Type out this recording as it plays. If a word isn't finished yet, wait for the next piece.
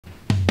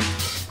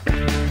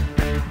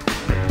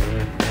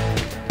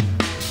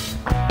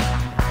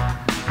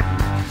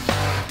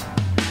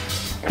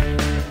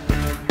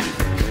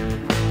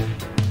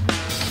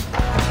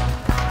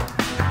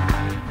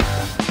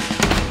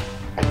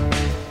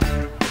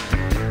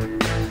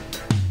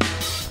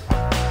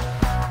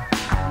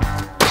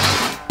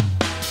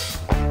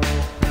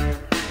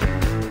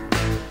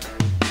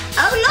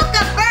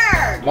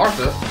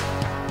Martha,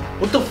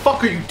 what the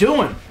fuck are you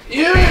doing?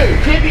 Ew, you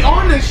can't be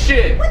on this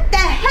shit! What the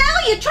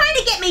hell? You trying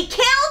to get me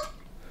killed?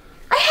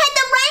 I had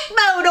the rank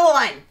mode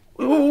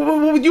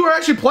on! You were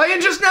actually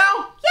playing just now?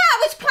 Yeah,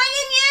 I was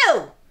playing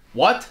you!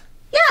 What?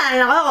 Yeah, I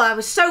know. I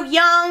was so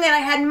young and I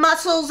had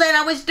muscles and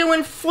I was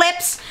doing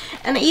flips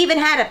and I even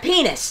had a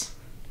penis.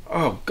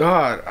 Oh,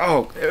 God.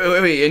 Oh,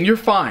 wait, and you're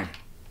fine?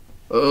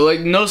 Like,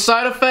 no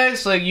side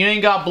effects? Like, you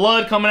ain't got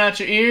blood coming out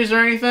your ears or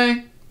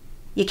anything?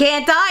 You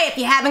can't die if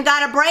you haven't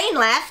got a brain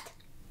left.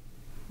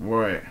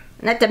 Right.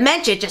 And that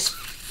dementia just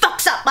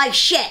fucks up my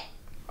shit.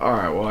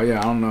 Alright, well, yeah,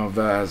 I don't know if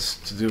that has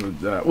to do with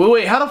that.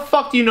 Wait, how the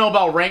fuck do you know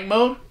about rank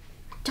mode?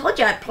 Told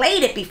you I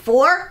played it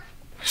before.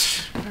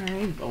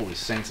 Man, you're always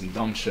saying some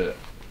dumb shit.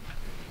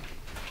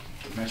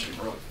 Dementia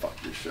really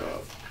fucked your shit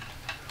up.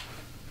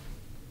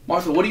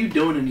 Martha, what are you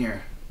doing in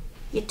here?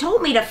 You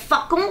told me to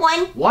fuck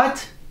on.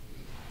 What?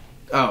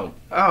 Oh,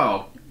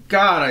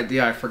 God,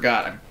 I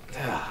forgot.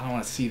 I don't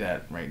want to see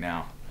that right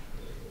now.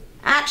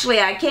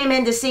 Actually, I came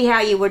in to see how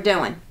you were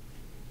doing.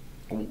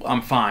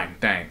 I'm fine,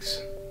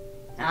 thanks.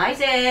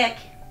 Isaac.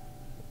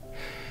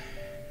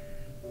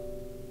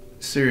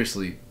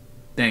 Seriously,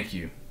 thank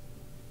you.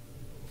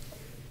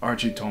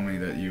 Archie told me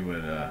that you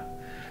would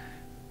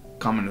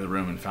come into the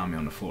room and found me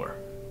on the floor.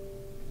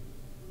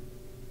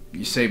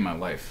 You saved my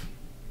life.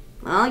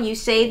 Well, you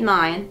saved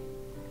mine.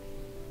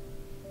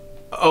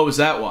 Oh, is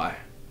that why?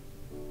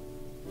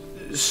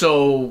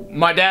 So,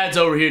 my dad's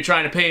over here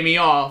trying to pay me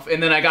off,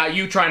 and then I got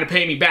you trying to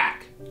pay me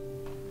back.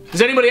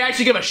 Does anybody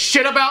actually give a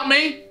shit about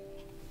me?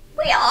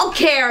 We all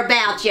care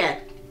about you.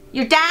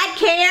 Your dad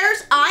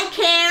cares, I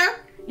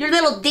care, your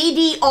little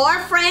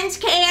DDR friends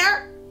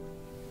care.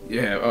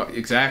 Yeah,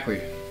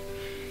 exactly.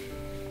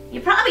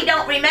 You probably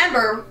don't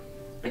remember,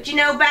 but you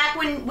know, back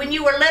when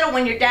you were little,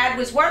 when your dad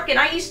was working,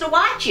 I used to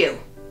watch you.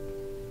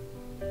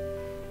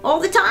 All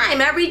the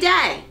time, every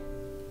day.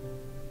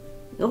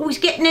 You're always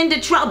getting into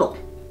trouble.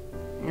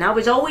 And I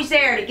was always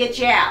there to get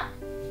you out.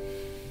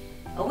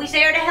 Always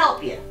there to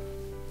help you.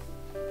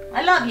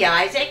 I love you,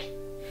 Isaac.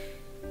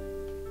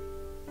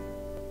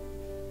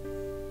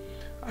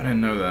 I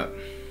didn't know that.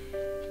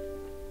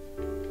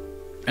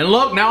 And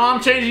look, now I'm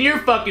changing your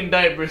fucking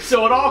diapers,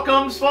 so it all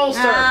comes full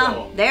circle.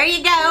 Oh, there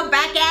you go,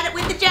 back at it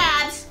with the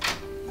jabs.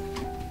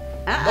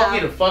 Lucky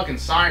the fucking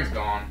sign's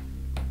gone.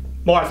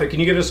 Martha, can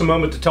you give us a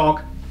moment to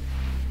talk?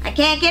 I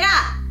can't get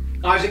up.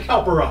 Isaac,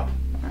 help her up.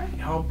 I ain't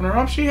helping her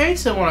up. She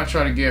hates it when I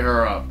try to get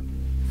her up.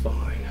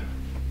 Fine.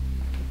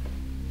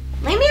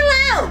 Leave me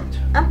alone.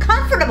 I'm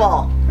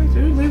comfortable. Hey,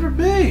 dude, leave her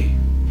be.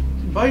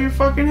 Bite your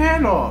fucking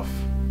hand off.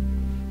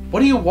 What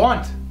do you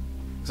want?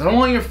 Because I don't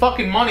want your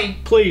fucking money.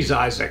 Please,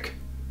 Isaac.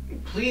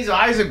 Please,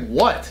 Isaac,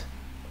 what?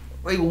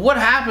 Like, what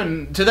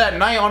happened to that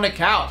night on the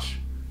couch?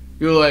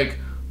 You were like,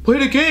 play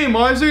the game,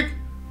 Isaac.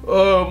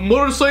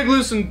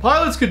 Motorcyclists and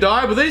pilots could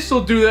die, but they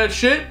still do that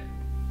shit.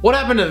 What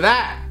happened to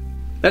that?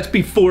 That's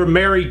before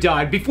Mary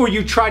died, before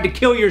you tried to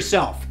kill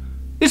yourself.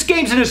 This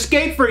game's an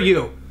escape for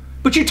you,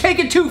 but you take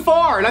it too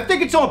far, and I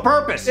think it's on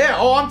purpose. Yeah,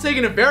 I'm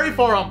taking it very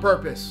far on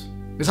purpose.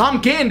 Because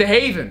I'm getting to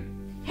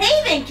Haven.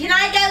 Haven, can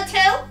I go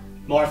too?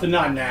 Martha,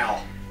 not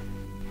now.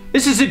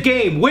 This is a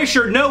game, wish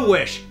or no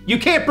wish. You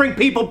can't bring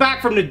people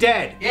back from the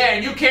dead. Yeah,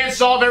 and you can't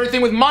solve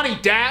everything with money,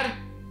 Dad.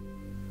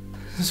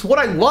 This is what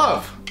I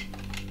love.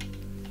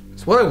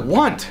 It's what I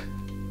want.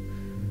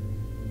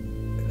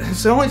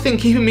 It's the only thing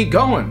keeping me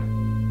going.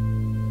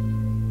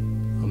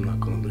 I'm not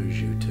gonna lose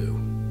you too.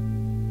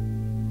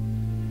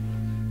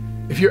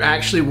 If you're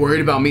actually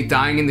worried about me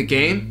dying in the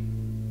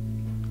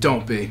game,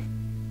 don't be.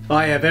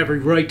 I have every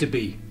right to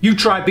be. You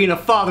try being a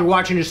father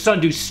watching your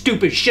son do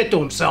stupid shit to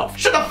himself.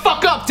 Shut the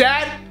fuck up,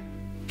 Dad!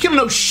 You don't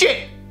know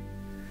shit!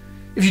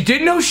 If you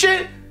did know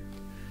shit,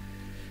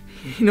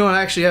 you know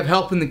I actually have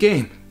help in the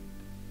game.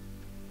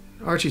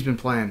 Archie's been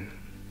playing.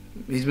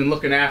 He's been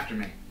looking after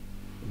me.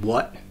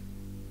 What?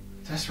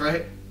 That's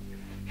right.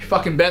 Your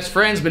fucking best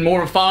friend's been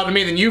more of a father to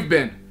me than you've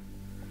been.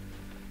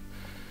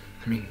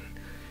 I mean,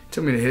 he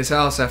took me to his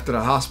house after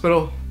the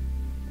hospital.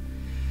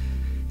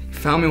 He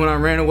found me when I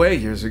ran away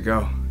years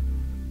ago.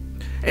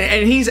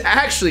 And he's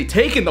actually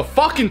taken the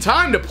fucking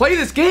time to play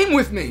this game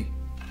with me.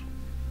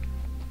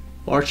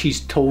 Archie's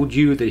told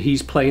you that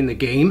he's playing the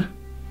game?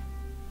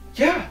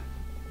 Yeah.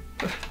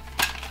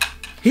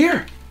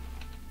 Here.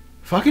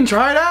 Fucking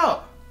try it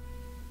out.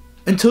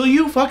 Until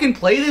you fucking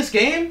play this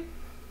game,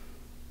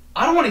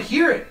 I don't want to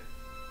hear it.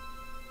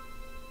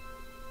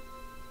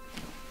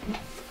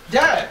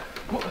 Dad.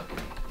 What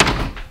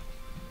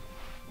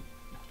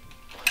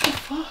the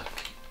fuck?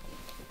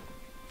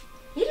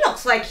 He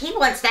looks like he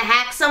wants to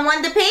hack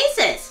someone to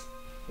pieces.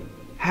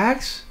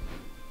 Hacks?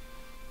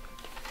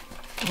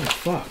 Oh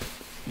fuck.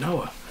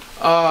 Noah.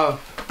 Martha,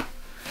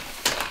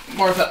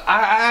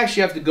 I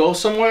actually have to go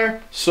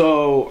somewhere.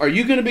 So, are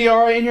you gonna be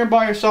all right in here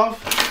by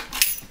yourself?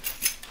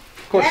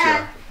 Of course you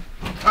are.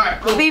 All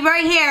right, cool. I'll be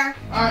right here.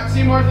 All right, see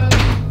you, Martha.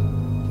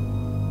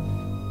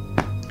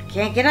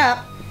 Can't get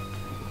up.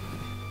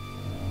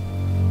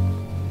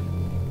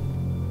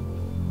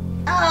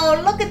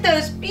 Oh, look at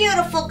those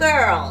beautiful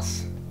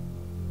girls.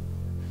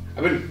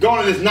 I've been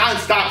going to this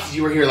non-stop since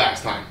you were here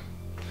last time.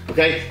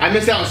 Okay? I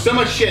missed out on so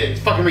much shit,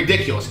 it's fucking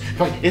ridiculous.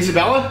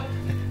 Isabella?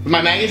 With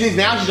my magazines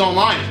now, she's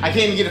online. I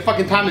can't even get a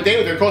fucking time of day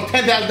with her. It costs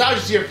 $10,000 to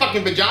see her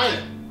fucking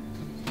vagina.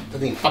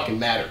 Doesn't even fucking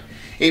matter.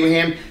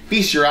 Abraham,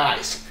 feast your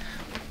eyes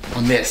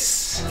on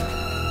this.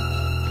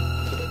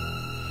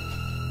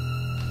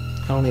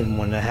 I don't even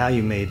want to know how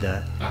you made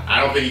that.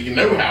 I don't think you can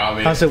know how I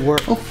made it. How's it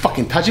work? Don't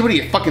fucking touch it. What are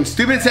you, fucking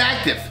stupid? It's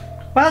active.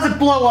 Why does it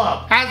blow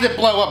up? How does it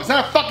blow up? It's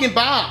not a fucking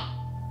bomb.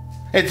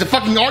 It's a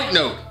fucking art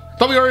node. I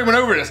thought we already went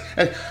over this.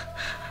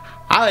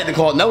 I like to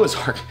call it Noah's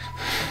Ark.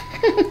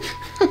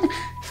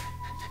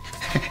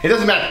 It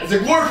doesn't matter. It's a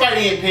glorified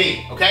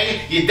EMP,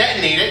 okay? You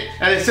detonate it,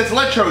 and it sends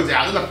electrodes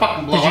out. It doesn't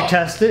fucking blow up. Did you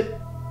test it?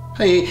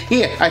 Hey,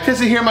 yeah, I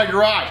tested it here in my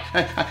garage.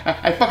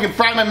 I fucking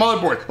fried my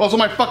motherboard. Also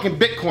my fucking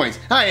Bitcoins.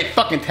 I ain't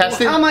fucking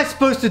tested. How am I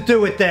supposed to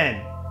do it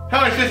then? How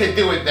am I supposed to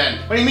do it then?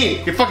 What do you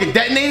mean? You fucking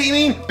detonate it, you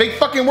mean? Big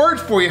fucking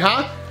words for you,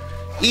 huh?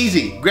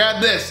 Easy.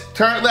 Grab this.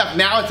 Turn it left.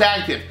 Now it's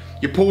active.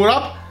 You pull it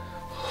up.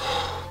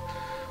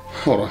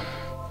 Hold on.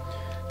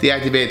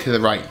 Deactivate it to the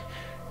right.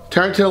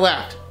 Turn to the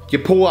left. You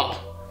pull up.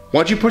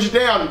 Once you push it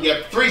down, you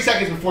have 3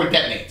 seconds before it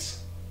detonates.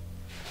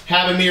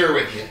 Have a mirror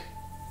with you.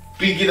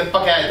 Get the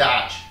fuck out of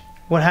Dodge.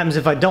 What happens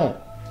if I don't?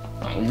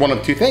 One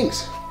of two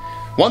things.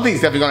 One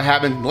thing's definitely gonna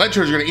happen. The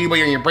electrodes are gonna eat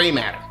away on your brain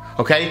matter.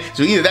 Okay?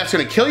 So either that's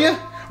gonna kill you,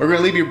 or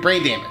gonna leave your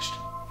brain damaged.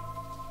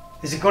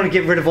 Is it going to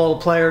get rid of all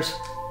the players?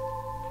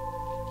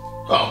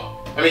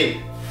 Oh, I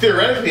mean,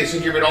 theoretically, it's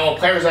gonna get rid of all the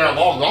players that are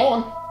long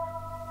gone.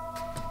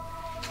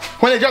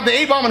 When they dropped the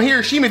A-bomb on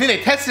Hiroshima, you think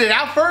they tested it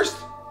out first?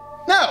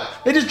 No,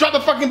 they just dropped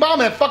the fucking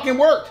bomb and it fucking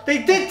worked.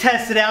 They did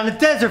test it out in the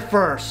desert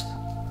first.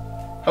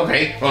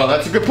 Okay, well,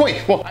 that's a good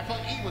point. Well, I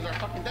thought Eve was our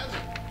fucking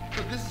desert.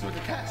 So this is with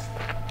the test.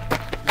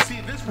 You see,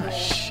 this roll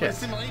is a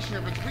simulation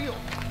of it's real.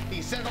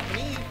 You set it up in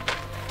Eve.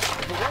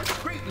 If it works,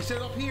 great. We set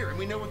it up here and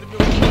we know what the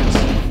real Eve is.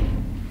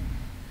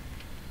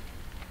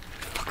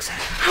 Fuck's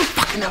that? I don't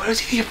fucking know. It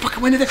was either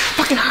fucking window there.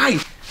 Fucking hide.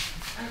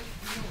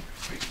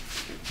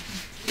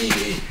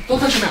 Don't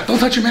touch your mouth. Don't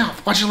touch your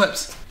mouth. Watch your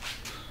lips.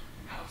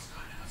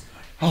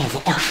 Oh,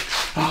 the arc.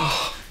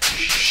 Oh,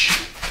 shit.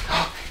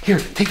 Oh, here,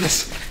 take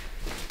this.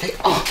 Take,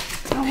 oh.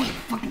 No, it's a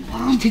fucking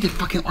bomb. Take the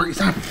fucking arc. It's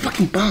not a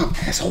fucking bomb,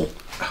 asshole.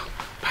 Oh,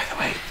 by the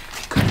way,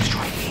 it could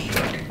destroy me.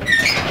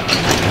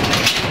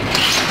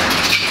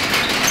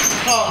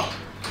 Oh,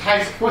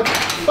 guys, what the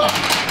fuck?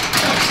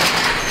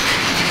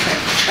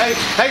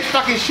 Hey,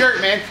 fucking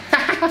shirt, man.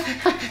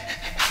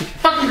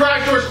 Fucking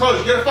garage door's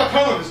closed. You gotta fuck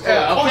home with this.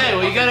 Yeah, okay,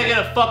 well, you gotta get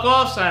a fuck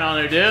off sign on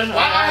there, dude.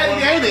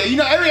 You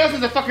know, everybody else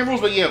has the fucking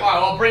rules but you. Alright,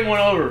 well, I'll bring one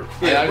over.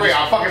 Yeah, great.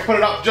 I'll fucking put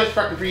it up just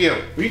fucking for you.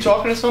 Were you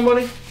talking to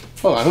somebody?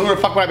 Oh, who the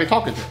fuck would I be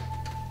talking to?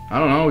 I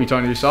don't know. Are you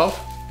talking to yourself?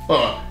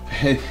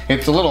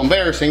 It's a little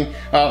embarrassing,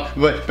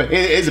 but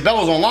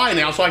Isabella's online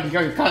now, so I can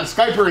kind of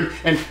Skype her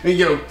and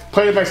you know,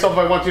 play with myself if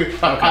I want to.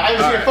 I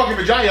haven't seen her fucking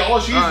vagina. All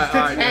she uses is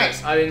tits and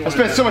ass. I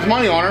spent so much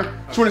money on her.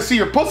 Just want to see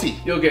her pussy.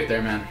 You'll get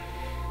there, man.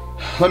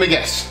 Let me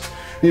guess.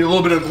 You need a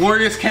little bit of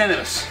glorious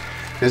cannabis.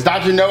 Because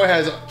Dr. Noah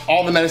has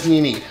all the medicine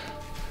you need.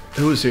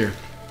 Who was here?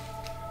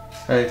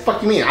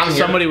 Fuck you mean? I'm here.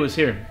 Somebody was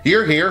here.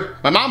 You're here.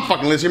 My mom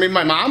fucking lives here. Maybe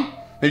my mom?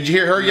 Did you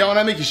hear her yelling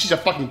at me? Because she's a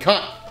fucking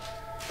cunt.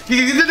 What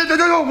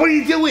are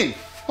you doing?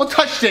 Don't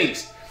touch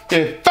things.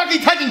 You're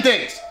fucking touching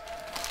things.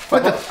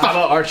 What the fuck? How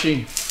about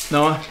Archie?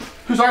 Noah?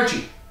 Who's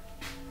Archie?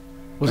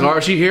 Was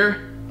Archie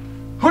here?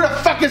 Who the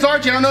fuck is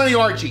Archie? I don't know any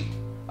Archie.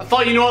 I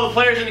thought you knew all the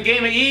players in the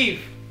game at Eve.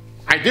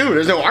 I do.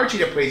 There's no Archie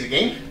that plays the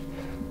game.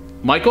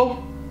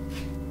 Michael?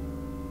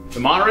 The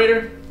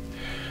moderator?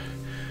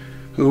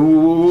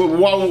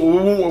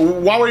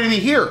 Why would he be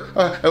here?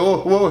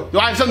 Do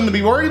I have something to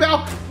be worried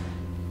about?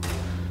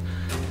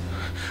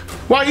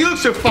 Why you look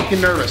so fucking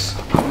nervous?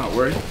 I'm not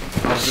worried.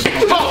 Fuck!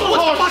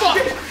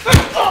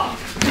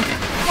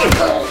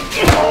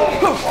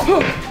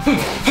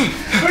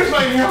 Where's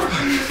my hammer?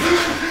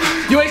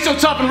 You ain't so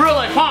tough in real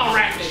life, huh,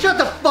 Rat? Shut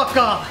the fuck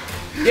up!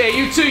 Yeah,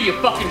 you too, you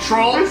fucking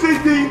troll. What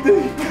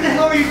the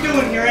hell are you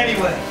doing here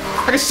anyway?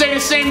 I can say the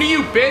same to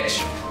you,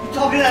 bitch. You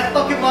talking to that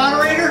fucking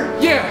moderator?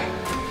 Yeah,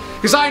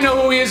 because I know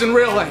who he is in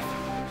real life.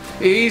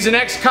 He's an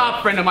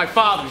ex-cop friend of my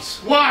father's.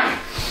 Why?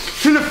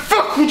 In the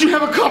fuck would you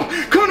have a cop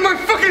come to my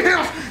fucking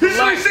house? This is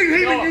my thing,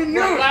 Haven, you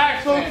know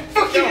relax, it. Man.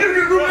 Fuck you, you're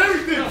gonna ruin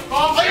everything.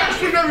 Calm down. I gotta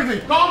screw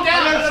everything. Calm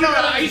down.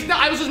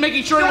 I was just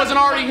making sure he wasn't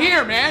already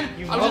here, man.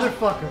 You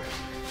motherfucker.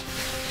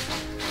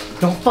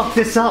 Don't fuck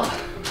this up.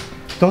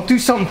 Don't do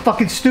something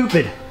fucking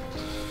stupid.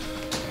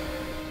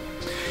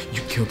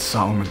 You killed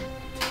Solomon.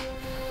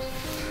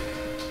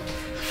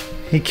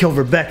 He killed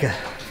Rebecca.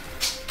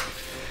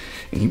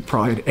 And you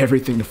probably had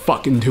everything to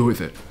fucking do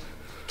with it.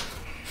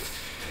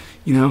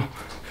 You know,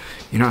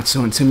 You're not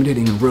so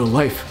intimidating in real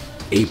life,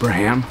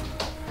 Abraham.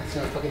 That's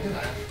not fucking do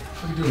that.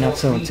 You're not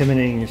so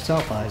intimidating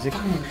yourself, Isaac. You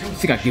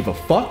think I give a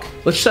fuck?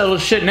 Let's settle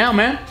this shit now,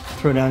 man.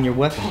 Throw down your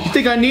weapon. You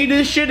think I need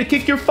this shit to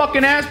kick your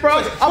fucking ass, bro?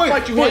 I'll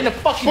fight you in the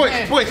fucking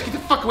hand. Boys, get the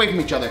fuck away from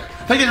each other.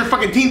 Like there's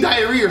fucking team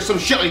diarrhea or some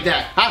shit like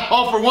that. Huh?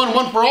 All for one,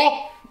 one for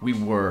all? We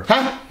were.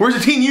 Huh? Where's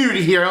the team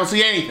unity here? I don't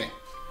see anything.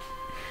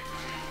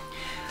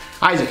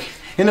 Isaac,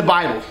 in the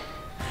Bible,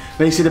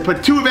 they say to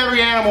put 2 of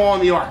every animal on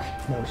the ark.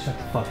 No, shut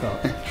the fuck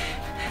up.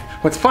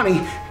 What's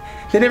funny,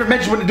 they never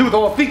mentioned what to do with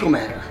all the fecal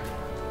matter.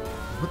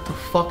 What the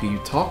fuck are you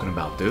talking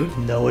about, dude?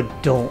 No, it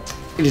don't.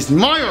 It is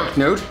my ark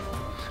node,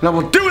 and I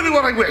will do with it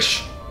what I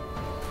wish.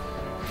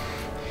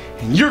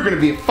 And you're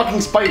gonna be a fucking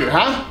spider,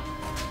 huh?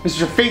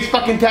 Mr. Face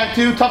fucking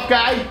tattoo, tough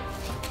guy?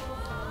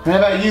 And how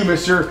about you,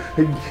 Mr.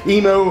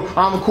 Emo,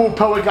 I'm a cool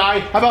poet guy?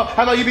 How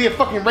about you be a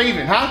fucking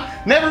raven, huh?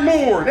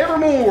 Nevermore,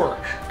 nevermore.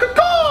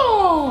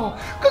 Caw-caw,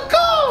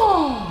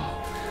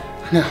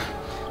 caw-caw. No,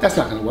 that's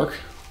not gonna work.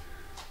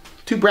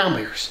 2 brown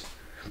bears.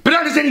 But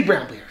not just any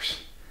brown bears.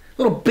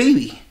 Little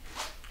baby,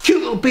 cute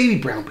little baby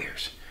brown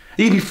bears.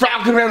 You can be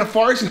frolicking around the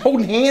forest and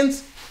holding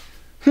hands?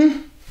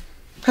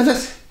 How's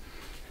this?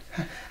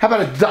 How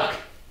about a duck?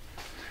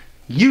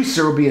 You,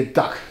 sir, will be a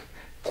duck.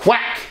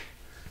 Quack,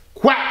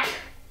 quack.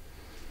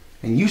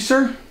 And you,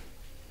 sir,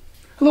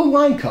 a little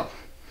line cup.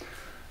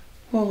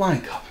 A little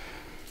line cup.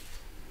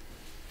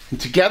 And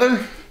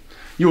together,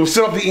 you will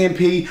set up the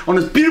EMP on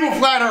this beautiful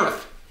flat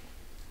earth.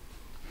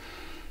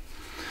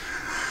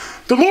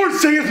 The Lord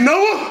saith,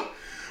 Noah,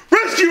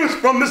 rescue us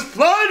from this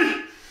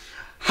flood.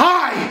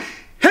 I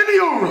am the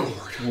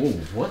overlord. Whoa,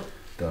 what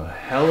the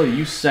hell are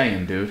you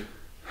saying, dude?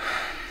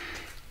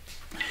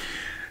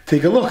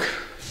 Take a look.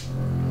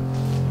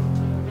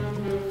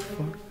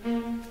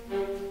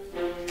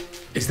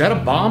 Is that a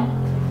bomb?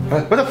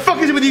 What the fuck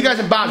is it with you guys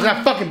and bombs? It's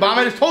not a fucking bomb.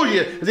 I just told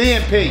you it's an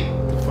EMP.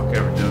 What the fuck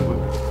ever done with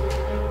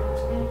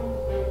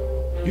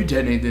it? You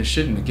detonated this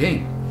shit in the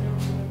game.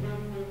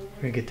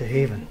 We're gonna get to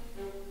Haven.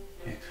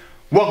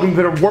 Welcome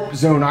to the warp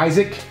zone,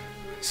 Isaac.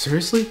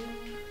 Seriously?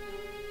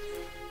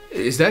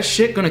 Is that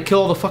shit gonna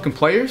kill all the fucking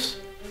players?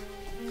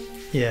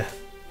 Yeah.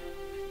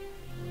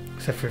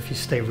 Except for if you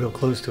stay real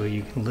close to it,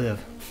 you can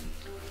live.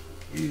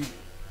 It's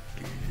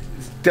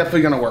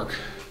definitely gonna work.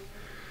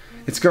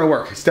 It's gonna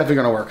work. It's definitely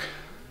gonna work.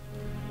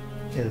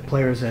 Yeah, the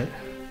players that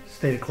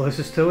stay the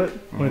closest to it,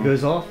 when it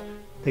goes off,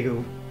 they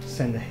go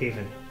send to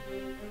Haven.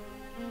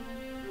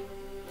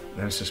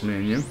 That's just me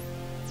and you?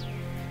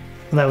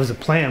 Well, that was the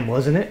plan,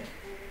 wasn't it?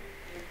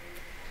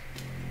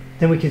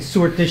 Then we can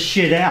sort this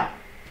shit out.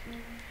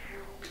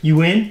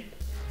 You in?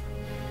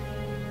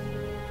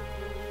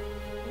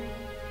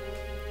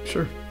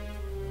 Sure.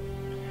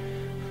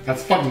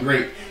 That's fucking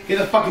great. Get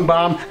the fucking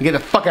bomb and get the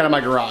fuck out of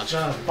my garage.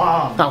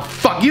 Bomb. Oh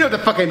fuck, you know what the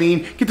fuck I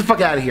mean. Get the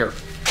fuck out of here.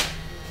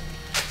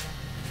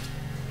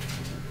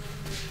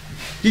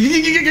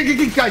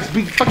 Guys,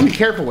 be fucking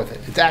careful with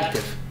it. It's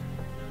active.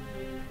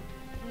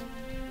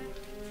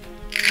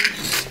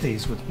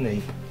 Stays with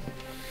me.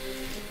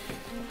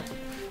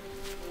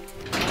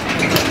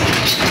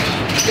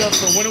 Yeah,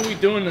 so when are we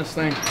doing this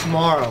thing?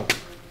 Tomorrow.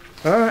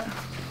 Alright.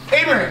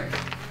 Abraham!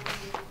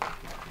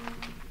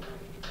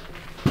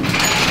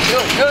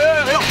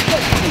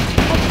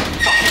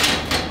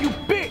 You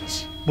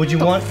bitch! What'd you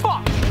want?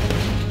 Fuck!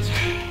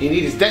 You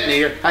need his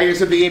detonator. How you gonna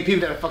set the EMP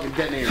without a fucking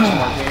detonator?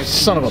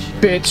 Son of a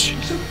bitch.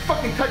 You should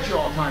fucking touch you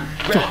all the time.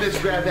 Grab this,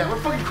 grab that.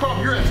 We're fucking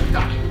crawling your ass and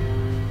die.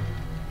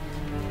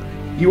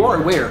 You are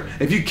aware,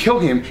 if you kill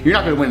him, you're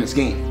not gonna win this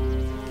game.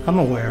 I'm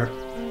aware.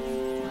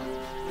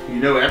 You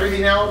know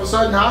everything now all of a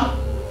sudden, huh?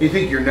 You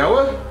think you're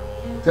Noah?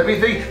 Does that mean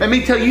you think? Let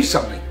me tell you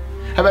something.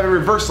 How about a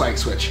reverse lag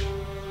switch?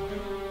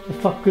 The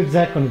fuck good's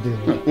that gonna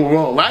do?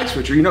 Well, a lag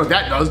switcher, you know what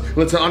that does.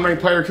 Lets an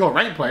unranked player kill a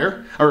ranked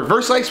player. A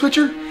reverse lag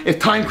switcher, if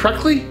timed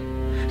correctly,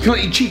 can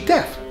let you cheat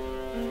death.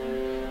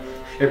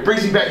 It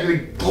brings you back to the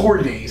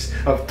glory days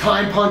of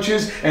time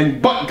punches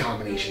and button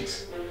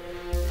combinations.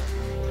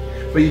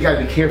 But you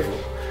gotta be careful.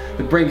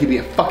 The brain can be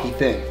a fucky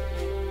thing.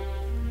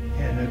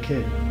 Yeah, no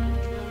kidding.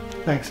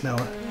 Thanks,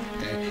 Noah.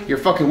 You're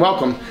fucking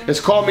welcome. It's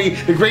called me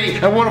the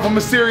great and wonderful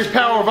mysterious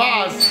power of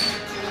Oz.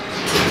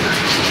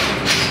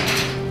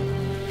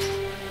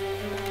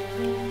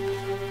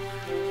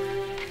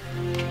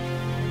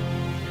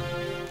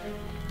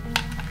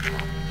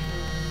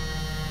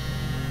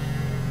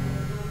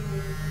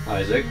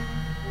 Isaac.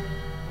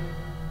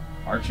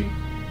 Archie.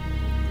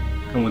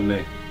 Come with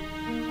me.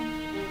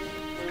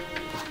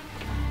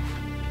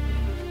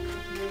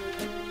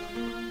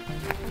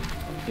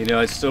 You know,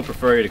 I'd still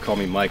prefer you to call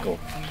me Michael.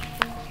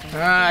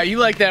 Ah, you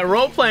like that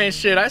role-playing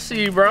shit. I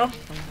see you, bro.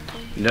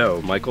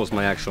 No, Michael's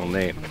my actual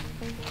name.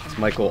 It's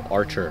Michael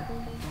Archer.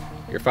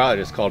 Your father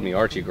just called me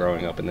Archie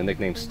growing up and the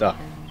nickname stuck.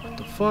 What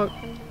the fuck?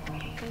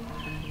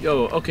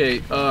 Yo,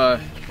 okay, so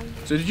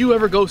did you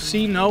ever go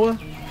see Noah?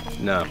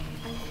 No,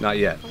 not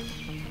yet.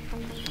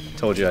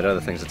 Told you I had other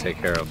things to take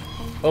care of.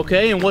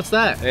 Okay, and what's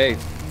that? Hey,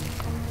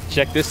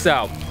 check this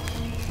out.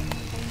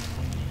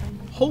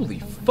 Holy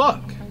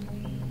fuck.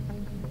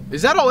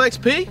 Is that all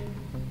XP?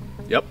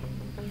 Yep.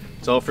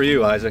 It's all for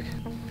you, Isaac.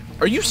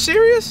 Are you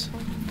serious?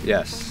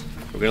 Yes.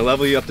 We're gonna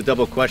level you up to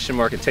double question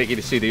mark and take you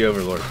to see the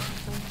Overlord.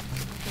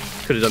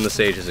 Could have done this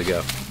ages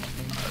ago.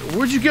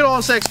 Where'd you get all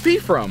this XP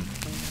from?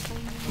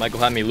 Michael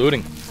had me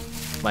looting.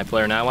 My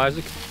player now,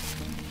 Isaac?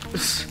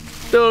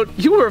 Dude,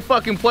 you were a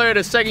fucking player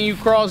the second you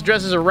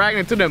cross-dressed as a rag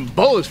and threw them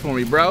bullets for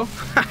me, bro.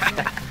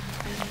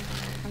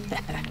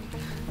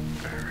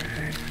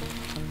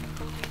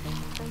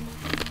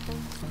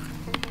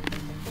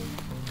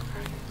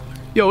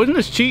 Yo, isn't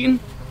this cheating?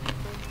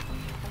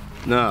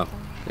 No,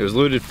 it was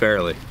looted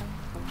fairly.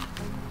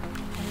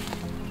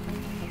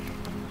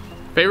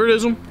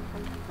 Favoritism?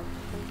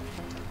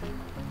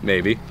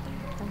 Maybe.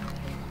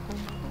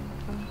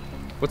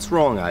 What's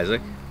wrong,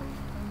 Isaac?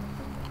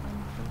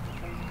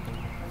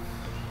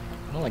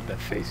 I don't like that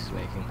face he's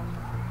making.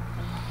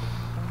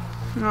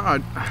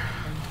 No,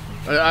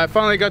 I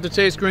finally got to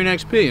taste green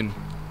XP, and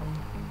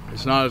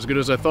it's not as good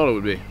as I thought it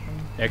would be.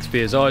 XP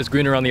is always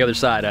greener on the other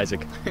side,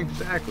 Isaac.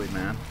 Exactly,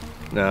 man.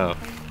 No,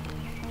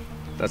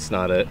 that's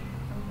not it.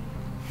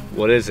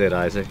 What is it,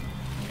 Isaac?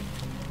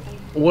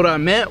 What I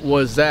meant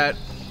was that...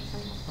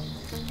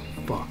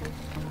 Fuck.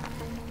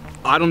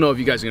 I don't know if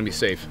you guys are gonna be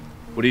safe.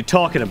 What are you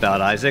talking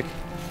about, Isaac?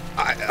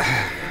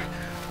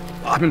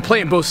 I've been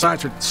playing both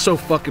sides for so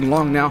fucking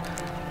long now.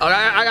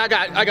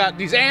 I got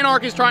these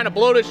anarchists trying to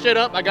blow this shit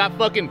up. I got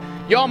fucking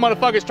y'all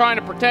motherfuckers trying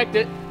to protect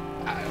it.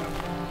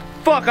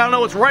 Fuck, I don't know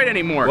what's right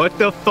anymore. What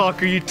the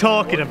fuck are you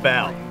talking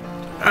about?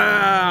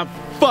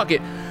 Fuck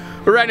it.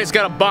 Arachnid's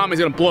got a bomb, he's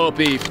gonna blow up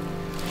Eve.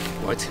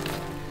 What?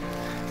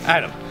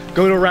 Adam,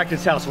 go to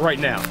Arachnid's house right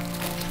now.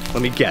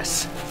 Let me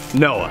guess.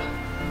 Noah.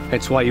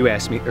 That's why you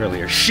asked me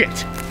earlier.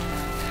 Shit!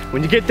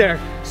 When you get there,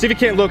 see if you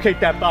can't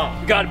locate that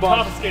bomb. You got it,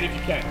 boss. Confiscate if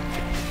you can.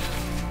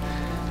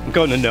 I'm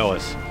going to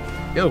Noah's.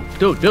 Yo,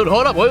 dude,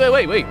 hold up.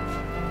 Wait.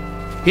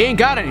 He ain't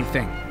got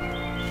anything.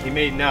 He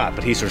may not,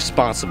 but he's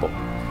responsible.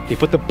 He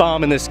put the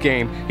bomb in this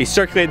game. He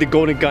circulated the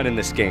golden gun in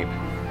this game.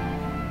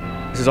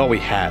 This is all we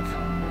have.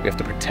 We have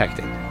to protect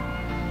it.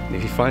 And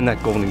if you find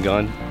that golden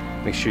gun,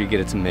 make sure you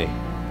get it to me.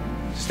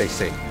 Stay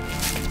safe.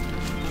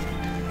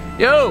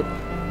 Yo!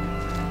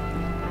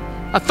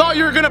 I thought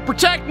you were gonna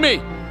protect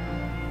me!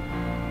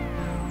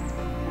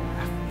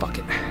 Fuck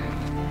it.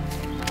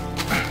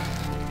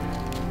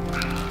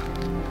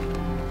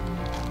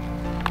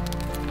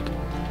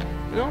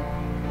 You know,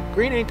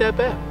 green ain't that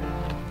bad.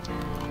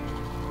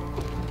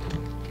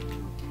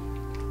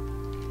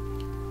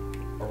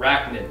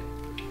 Arachnid.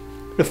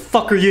 The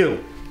fuck are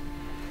you?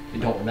 You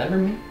don't remember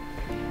me?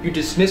 You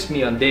dismissed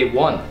me on day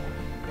 1.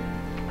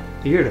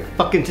 You're the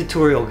fucking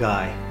tutorial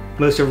guy.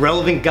 Most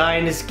irrelevant guy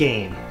in this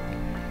game.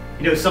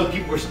 You know, some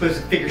people are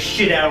supposed to figure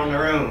shit out on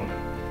their own.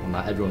 Well,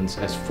 not everyone's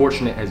as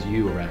fortunate as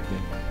you,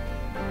 Arachnid.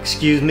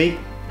 Excuse me?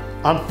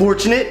 I'm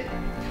fortunate?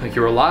 Like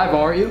you're alive,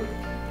 are you?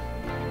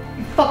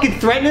 You fucking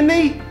threatening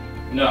me?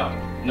 No.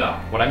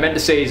 What I meant to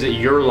say is that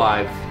you're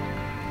alive.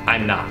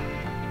 I'm not.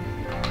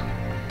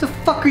 What the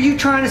fuck are you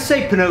trying to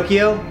say,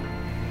 Pinocchio?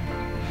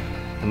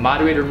 The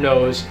moderator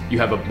knows you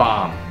have a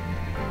bomb.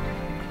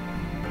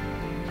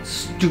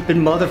 Stupid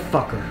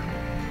motherfucker.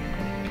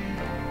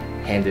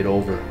 Hand it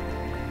over.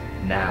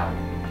 Now.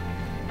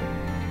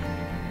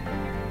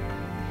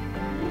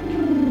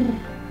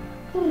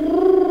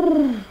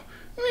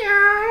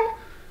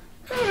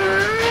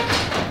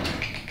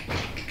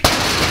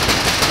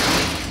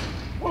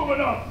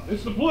 Moving up!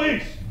 It's the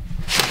police!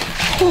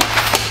 Oh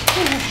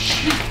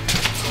shit!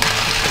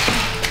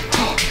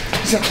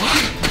 Is that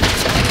what?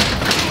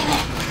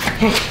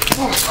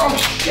 Oh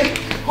shit!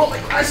 Oh my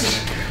glasses!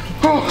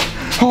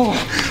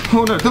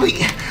 Oh no!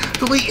 Delete!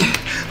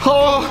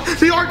 Oh,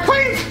 the arc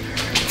plane!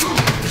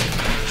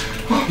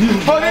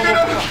 Oh no!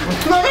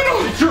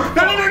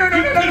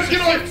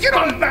 Get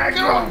on back!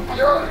 Come on!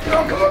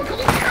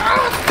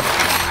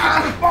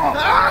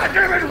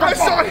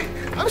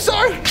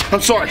 I'm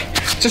sorry.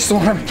 Just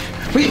don't hurt me.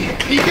 Wait,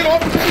 you get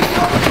off!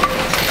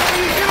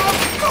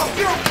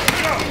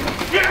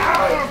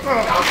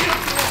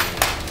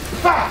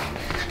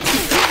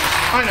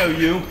 I know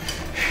you.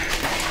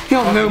 You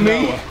don't know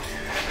me. Noah.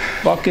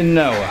 Fucking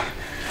Noah.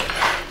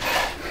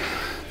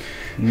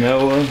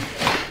 Noah.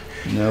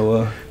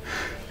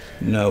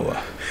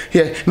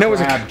 Yeah, Noah's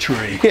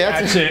Crabtree. Yeah,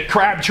 that's it.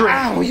 Crabtree.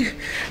 Ow!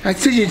 I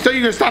thought you were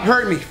gonna stop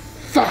hurting me.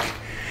 Fuck.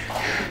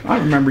 I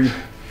remember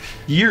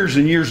years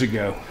and years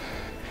ago.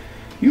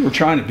 You were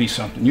trying to be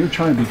something. You were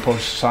trying to be part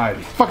of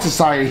society. Fuck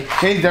society.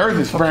 Hey, the earth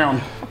is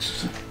brown.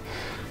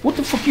 What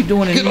the fuck are you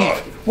doing in Get here?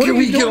 off. What Can are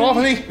we you get doing? off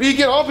of me? Will you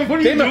get off me? What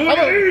are you doing?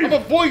 I'm a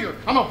voyeur.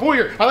 I'm a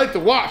voyeur. I like to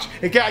watch.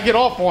 And I get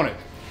off on it.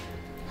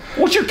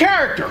 What's your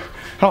character?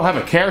 I don't have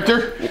a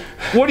character.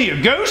 What are you,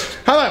 a ghost?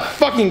 I'm not a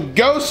fucking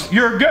ghost.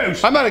 You're a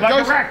ghost. I'm not a like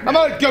ghost. Arachnid. I'm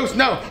not a ghost.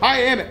 No,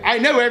 I am. I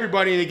know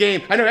everybody in the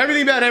game. I know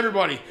everything about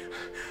everybody.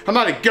 I'm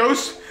not a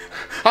ghost.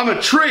 I'm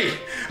a tree.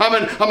 I'm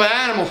an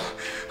animal.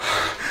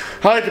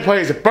 I like to play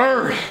as a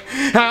bird.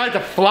 I like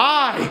to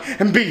fly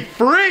and be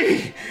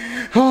free.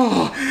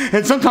 Oh,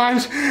 and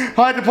sometimes I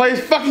like to play as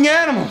fucking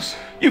animals.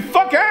 You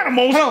fuck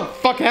animals? I don't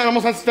fuck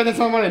animals. I'm spending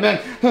some money,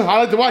 man. I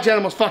like to watch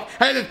animals fuck.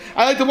 I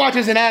like to watch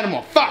as an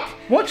animal. Fuck.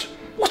 What's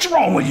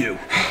wrong with you?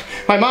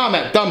 My mom,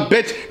 that dumb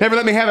bitch, never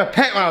let me have a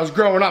pet when I was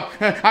growing up.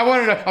 I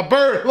wanted a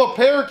bird, a little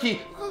parakeet,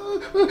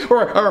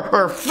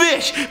 or a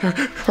fish,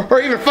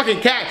 or even a fucking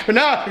cat. But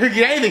now I could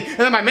get anything. And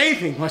then my main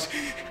thing was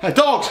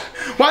dogs.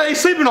 Why are they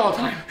sleeping all the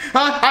time?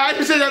 Huh? I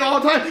just say that all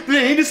the time. Do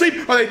they need to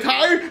sleep? Are they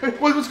tired?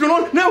 What's going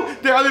on? No.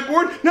 Are they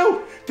bored?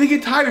 No. They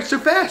get tired so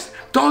fast.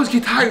 Dogs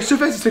get tired so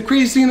fast. It's the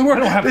craziest thing in the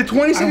world. They're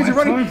 20 seconds of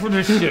running. I don't have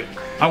time for this shit.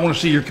 I want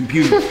to see your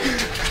computer.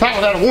 Not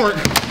without a warrant.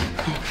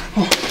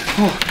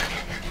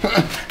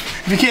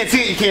 If you can't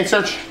see it, you can't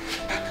search.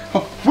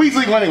 Weed's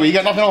legal anyway. You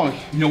got nothing on me.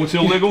 You know what's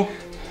illegal?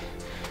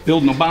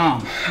 Building a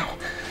bomb.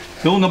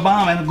 Building a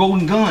bomb and a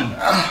golden gun.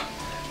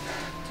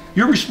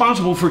 You're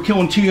responsible for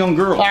killing 2 young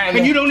girls.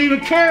 And you don't even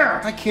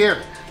care. I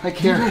care. I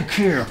care. You don't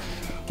care.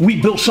 We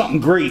built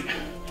something great,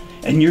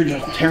 and you're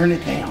just tearing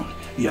it down.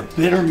 You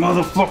bitter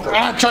motherfucker.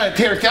 I'm trying to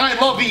tear it down. I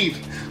love Eve.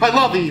 I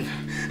love Eve.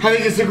 I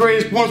think it's the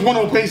greatest, most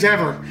wonderful place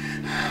ever.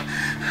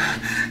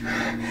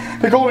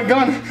 The golden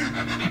gun.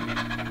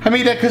 I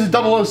made that because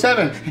of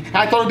 007.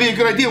 I thought it'd be a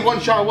good idea. 1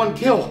 shot, 1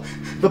 kill.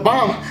 The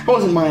bomb, that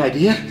wasn't my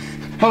idea.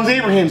 That was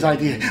Abraham's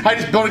idea. I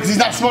just built it because he's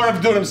not smart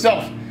enough to do it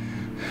himself.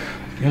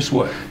 Guess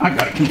what? I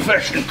got a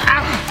confession.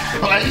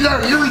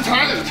 You're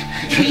retired.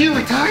 You're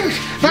retired.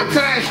 Not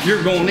today.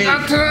 You're going in.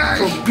 Not today.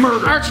 For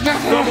murder.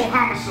 Double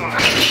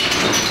homicide.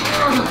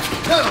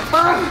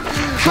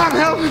 Mom,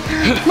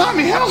 help.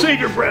 Mommy, help. Save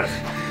your breath.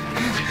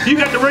 You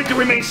got the right to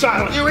remain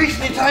silent. You're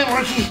wasting your time,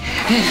 Archie.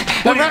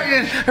 I'm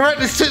right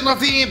to setting off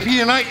the EMP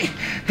tonight.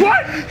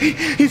 What?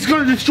 He's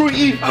going to destroy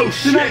Eve. Oh,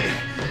 shit.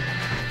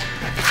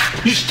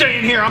 You stay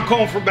in here. I'm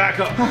calling for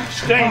backup.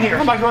 Stay in here.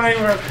 I'm not going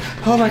anywhere.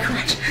 Oh, my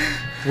God.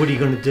 What are you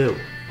gonna do?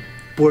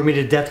 Bore me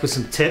to death with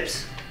some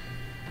tips?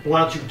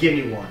 Why don't you give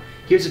me one?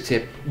 Here's a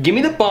tip. Give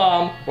me the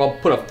bomb or I'll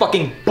put a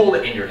fucking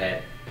bullet in your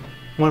head.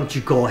 Why don't you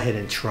go ahead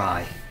and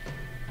try?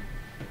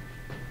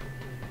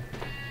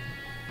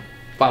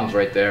 Bomb's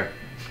right there.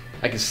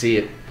 I can see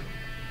it.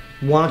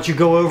 Why don't you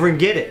go over and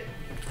get it?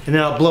 And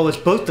then I'll blow us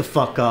both the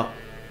fuck up.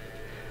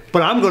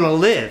 But I'm gonna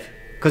live,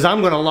 because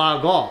I'm gonna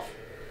log off.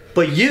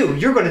 But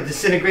you're gonna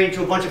disintegrate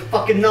into a bunch of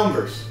fucking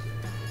numbers.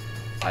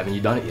 Why haven't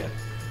you done it yet?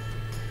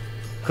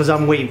 Because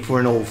I'm waiting for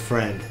an old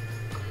friend.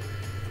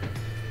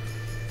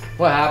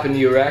 What happened to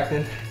you,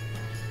 Arachnid?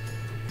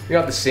 You're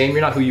not the same,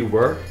 you're not who you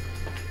were.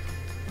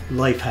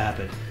 Life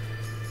happened.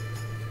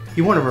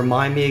 You want to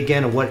remind me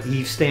again of what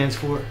Eve stands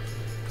for?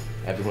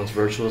 Everyone's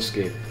virtual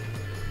escape.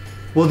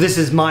 Well, this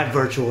is my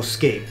virtual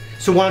escape.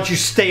 So why don't you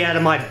stay out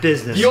of my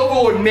business? The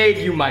Overlord made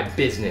you my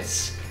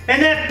business.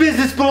 And that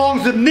business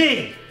belongs to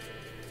me!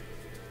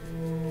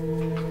 You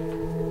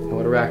know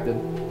what, Arachnid?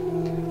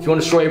 If you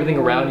want to destroy everything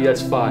around you,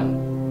 that's fine.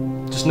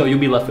 Just know you'll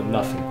be left with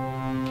nothing.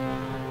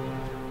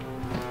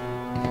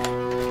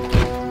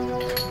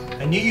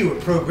 I knew you were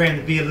programmed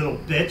to be a little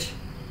bitch.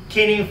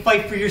 Can't even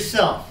fight for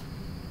yourself.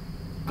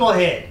 Go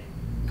ahead.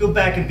 Go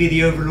back and be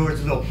the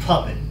Overlord's little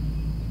puppet.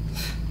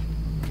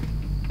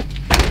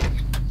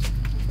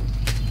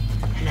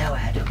 Hello,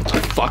 Adam. What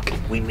the fuck?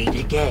 We meet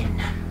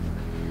again.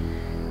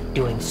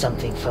 Doing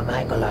something for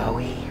Michael, are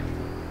we?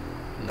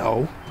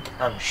 No.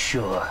 I'm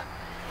sure.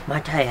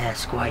 Might I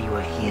ask why you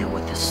are here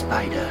with the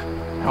spider?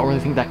 I don't really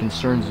think that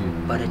concerns you.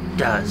 But it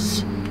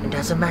does. And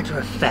as a matter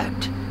of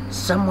fact,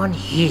 someone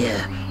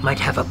here might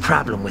have a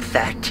problem with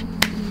that.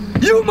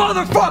 You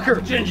motherfucker!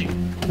 Gingy!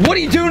 What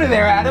are you doing in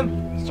there, Adam?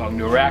 I was talking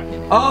to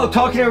Arachnid. Oh,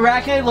 talking to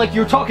Arachnid like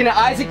you were talking to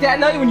Isaac that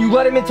night when you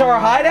let him into our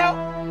hideout?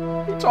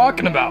 What are you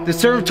talking about? The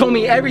server told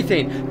me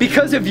everything.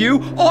 Because of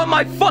you, all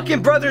my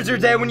fucking brothers are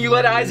dead when you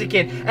let Isaac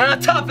in. And on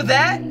top of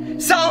that,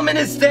 Solomon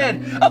is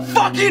dead. A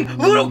fucking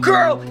little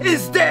girl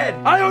is dead.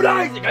 I owed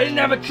Isaac. I didn't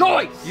have a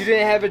choice. You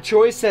didn't have a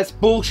choice? That's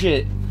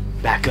bullshit.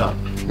 Back up.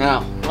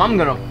 Now, I'm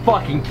gonna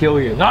fucking kill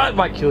you. Not if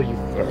I kill you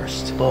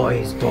first.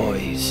 Boys.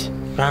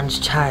 Ron's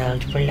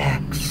child,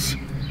 relax.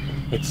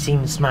 It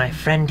seems my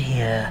friend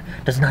here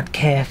does not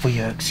care for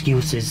your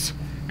excuses.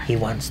 He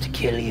wants to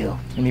kill you. I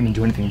didn't even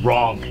do anything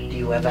wrong. Do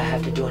you ever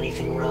have to do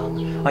anything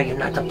wrong? Are you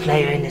not a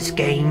player in this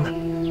game?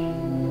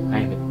 I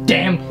am a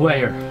damn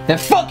player. Then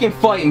fucking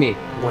fight me.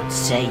 What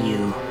say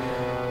you?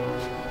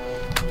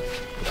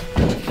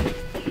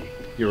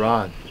 You're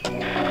on.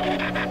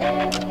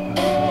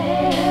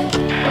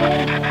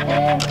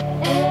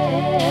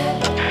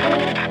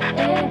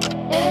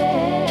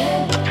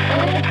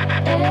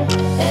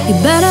 You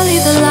better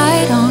leave the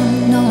light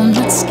on. No, I'm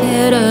not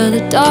scared of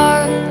the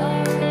dark,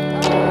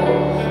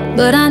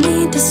 but I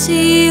need to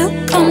see you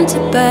come to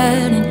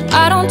bed. And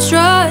I don't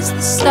trust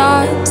the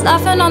stars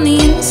laughing on the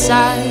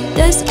inside.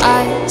 There's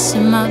ice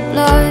in my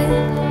blood.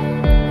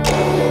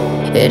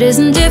 It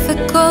isn't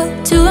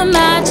difficult to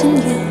imagine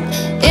you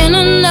in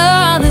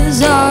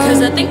another's arms.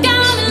 'Cause I think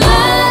I'm in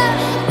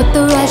love with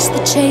the rush,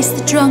 the chase,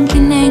 the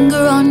drunken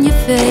anger on your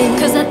face.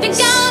 'Cause I think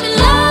I'm in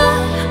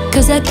love,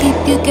 'cause I keep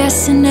you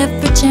guessing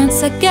every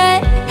chance I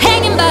get,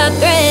 hanging by a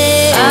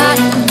thread. I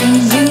don't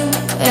need you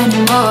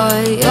anymore,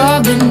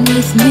 you're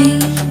beneath me,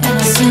 and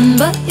sin,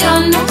 but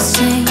you're no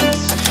saint.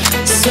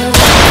 So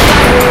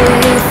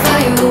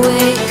fire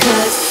away,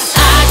 'cause I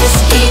just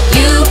hit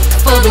you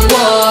for the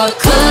war.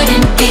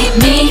 Couldn't beat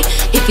me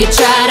if you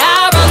tried.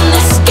 I run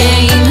this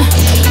game.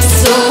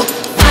 So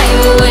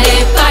fire away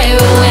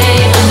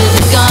under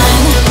the gun.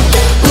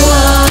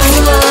 Whoa,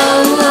 whoa,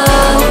 whoa,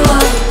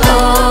 whoa,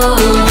 whoa,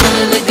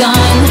 under the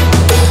gun.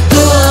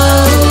 Whoa,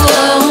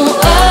 whoa,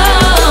 whoa,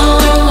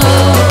 whoa.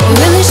 You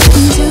really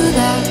shouldn't do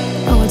that.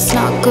 No, it's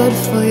not good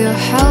for your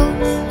health.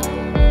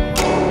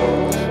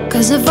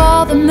 'Cause of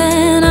all the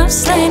men I've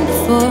slain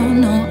before,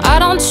 no, I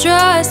don't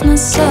trust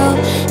myself.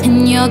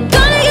 And you're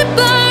gonna get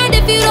burned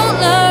if you don't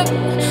learn.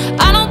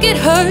 I don't get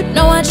hurt,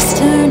 no, I just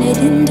turn it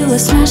into a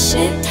smash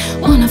hit.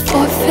 Wanna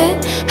forfeit?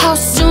 How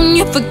soon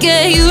you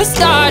forget you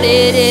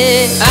started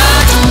it? I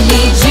don't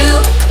need you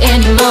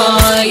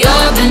anymore.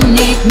 You're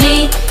beneath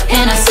me,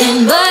 and I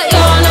sin, but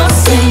you're no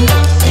saint.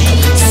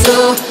 So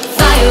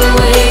fire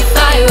away,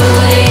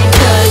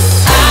 'cause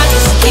I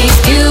just keep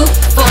you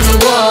for the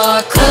war.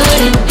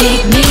 Couldn't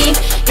beat me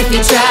if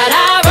you tried.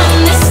 I run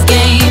this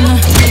game.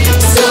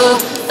 So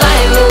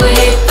fire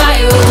away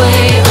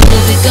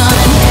under the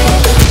gun.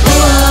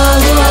 Whoa,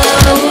 whoa,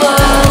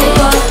 whoa,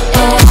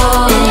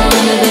 whoa,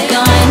 under the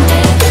gun.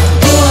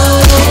 Whoa,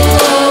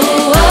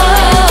 whoa,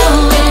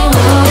 whoa.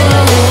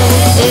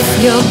 If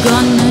you're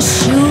gonna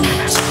shoot,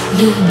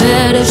 you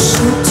better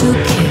shoot to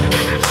kill.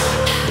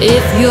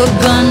 If you're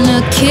gonna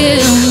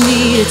kill me,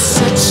 it's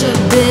such a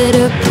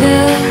bitter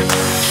pill.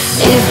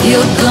 If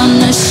you're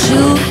gonna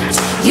shoot,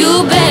 you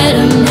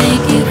better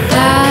make it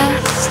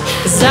fast,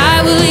 'cause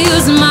I will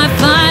use my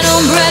final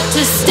breath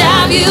to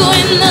stab you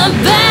in the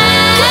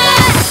back.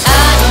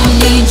 I don't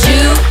need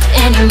you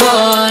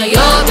anymore.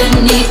 You're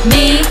beneath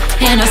me,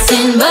 and I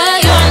sin, but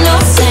you're no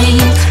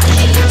saint.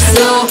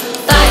 So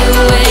fire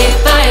away,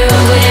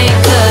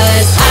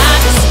 'cause I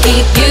just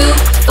keep you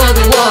for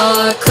the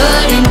war.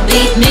 Couldn't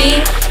beat me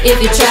if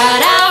you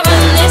tried. I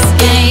run this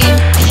game.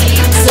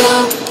 So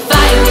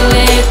fire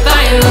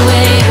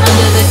away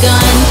under the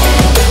gun.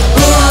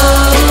 Whoa,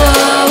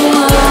 whoa,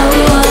 whoa,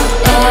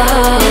 whoa,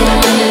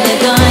 under the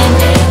gun.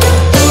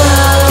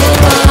 Whoa,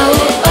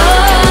 whoa,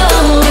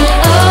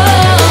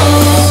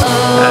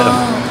 Adam,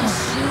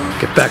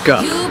 get back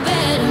up. You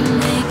better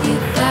make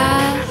it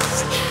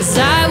fast, 'cause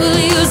I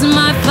will use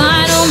my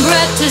final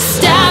breath to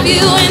stab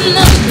you in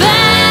the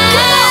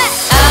back.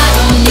 I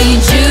don't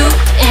need you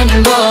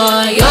anymore.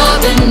 You're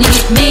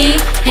beneath me,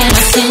 and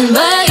I sin,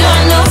 but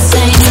you're no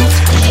saint.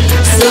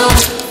 So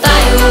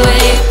fire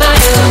away,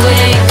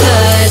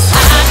 'cause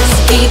I just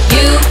keep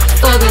you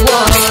for the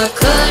war.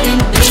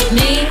 Couldn't beat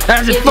me.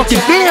 How's it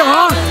fucking feel,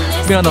 huh?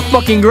 Be on the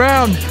fucking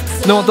ground.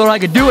 No one thought I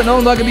could do it. No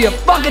one thought I could be a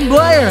fucking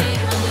player.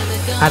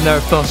 I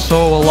never felt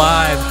so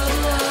alive.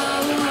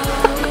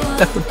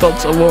 Never felt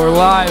so more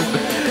alive.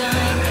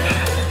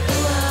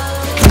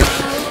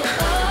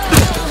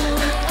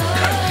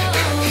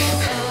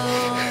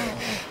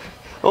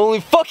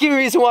 Only fucking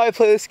reason why I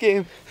play this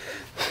game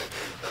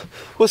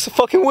was the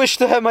fucking wish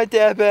to have my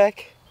dad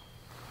back.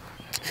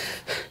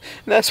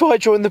 And that's why I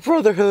joined the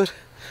Brotherhood.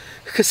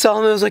 Because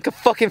Solomon was like a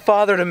fucking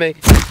father to me.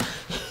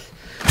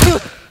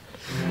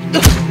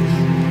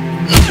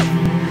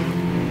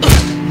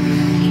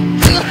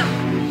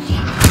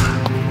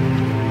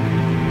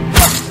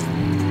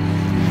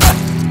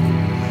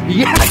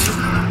 Yes!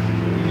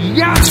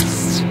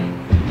 Yes!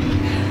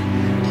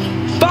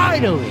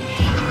 Finally!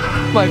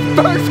 My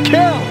first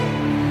kill!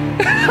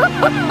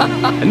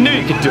 I knew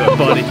you could do it,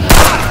 buddy.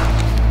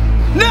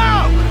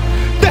 No!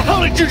 The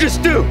hell did you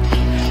just do?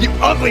 You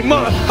ugly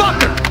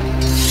motherfucker!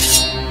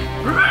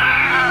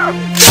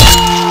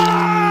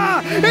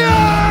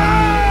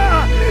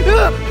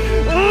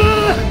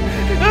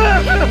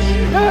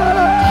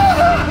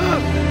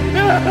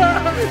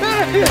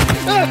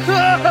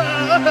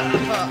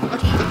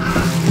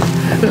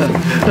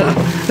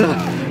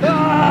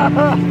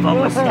 You've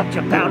overstepped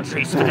your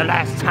boundaries for the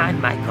last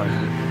time, Michael.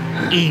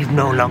 Eve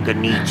no longer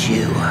needs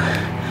you.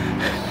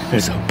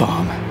 There's a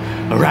bomb.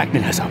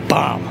 Arachnid has a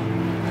bomb.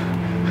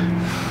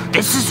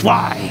 This is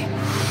why,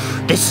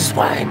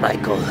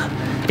 Michael.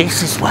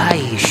 This is why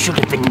you should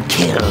have been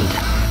killed.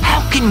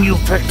 How can you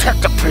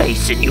protect a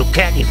place and you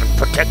can't even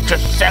protect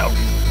yourself?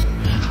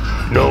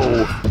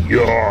 Know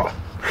your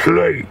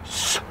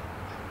place.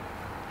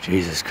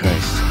 Jesus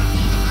Christ.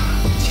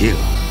 It's you.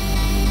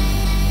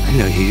 I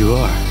know who you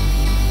are.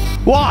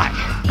 Why?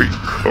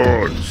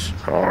 Because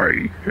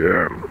I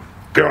am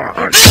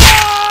God.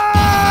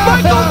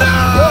 Michael, no!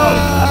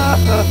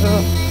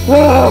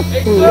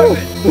 Hey,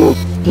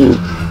 servant!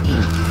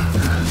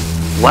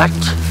 What?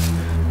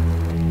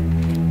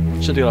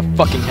 Should do a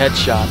fucking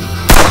headshot.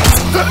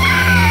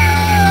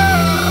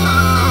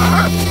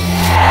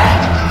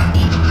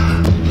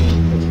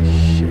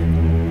 Shit.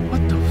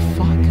 What the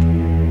fuck?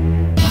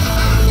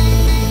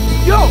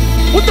 Yo!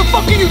 What the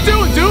fuck are you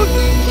doing, dude?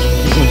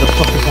 What the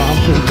fuck is I'm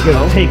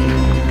gonna take?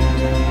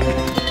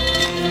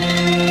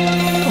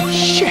 Oh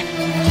shit!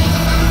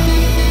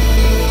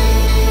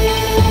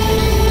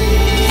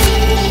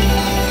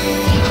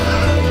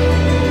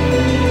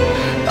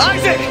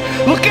 Isaac!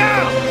 Look out!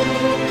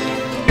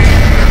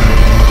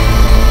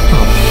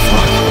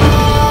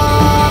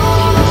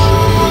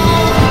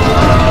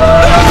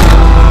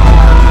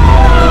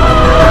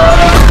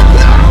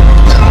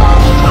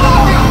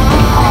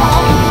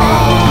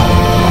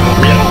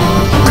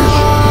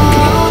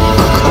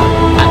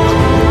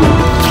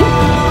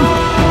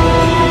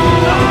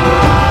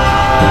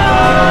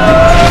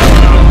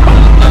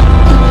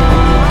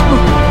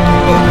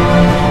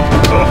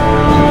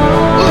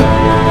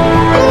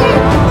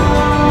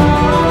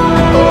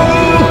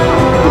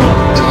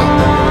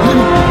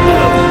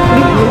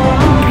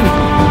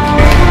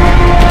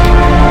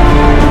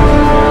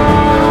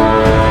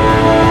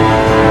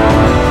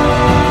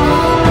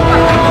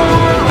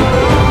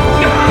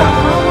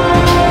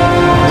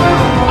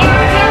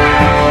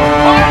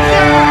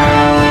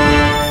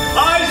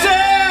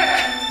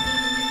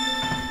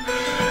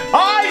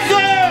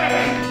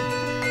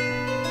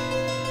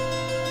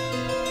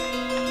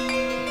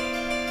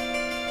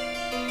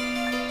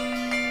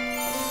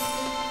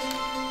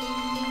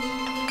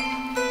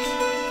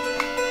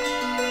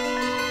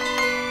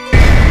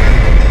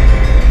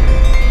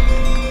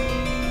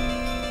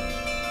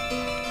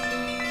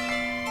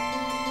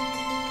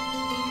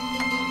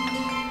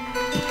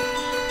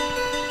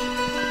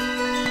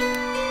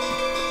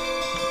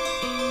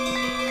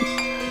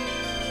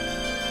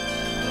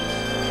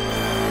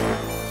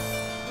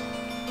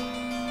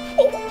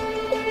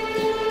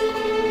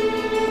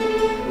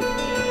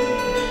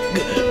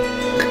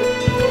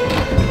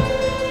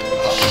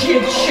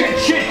 shit, shit,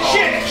 shit,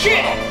 shit,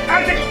 shit!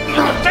 Isaac,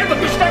 stay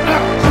with me, stay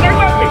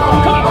with me!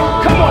 Come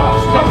on, come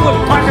on! Stop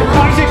with it!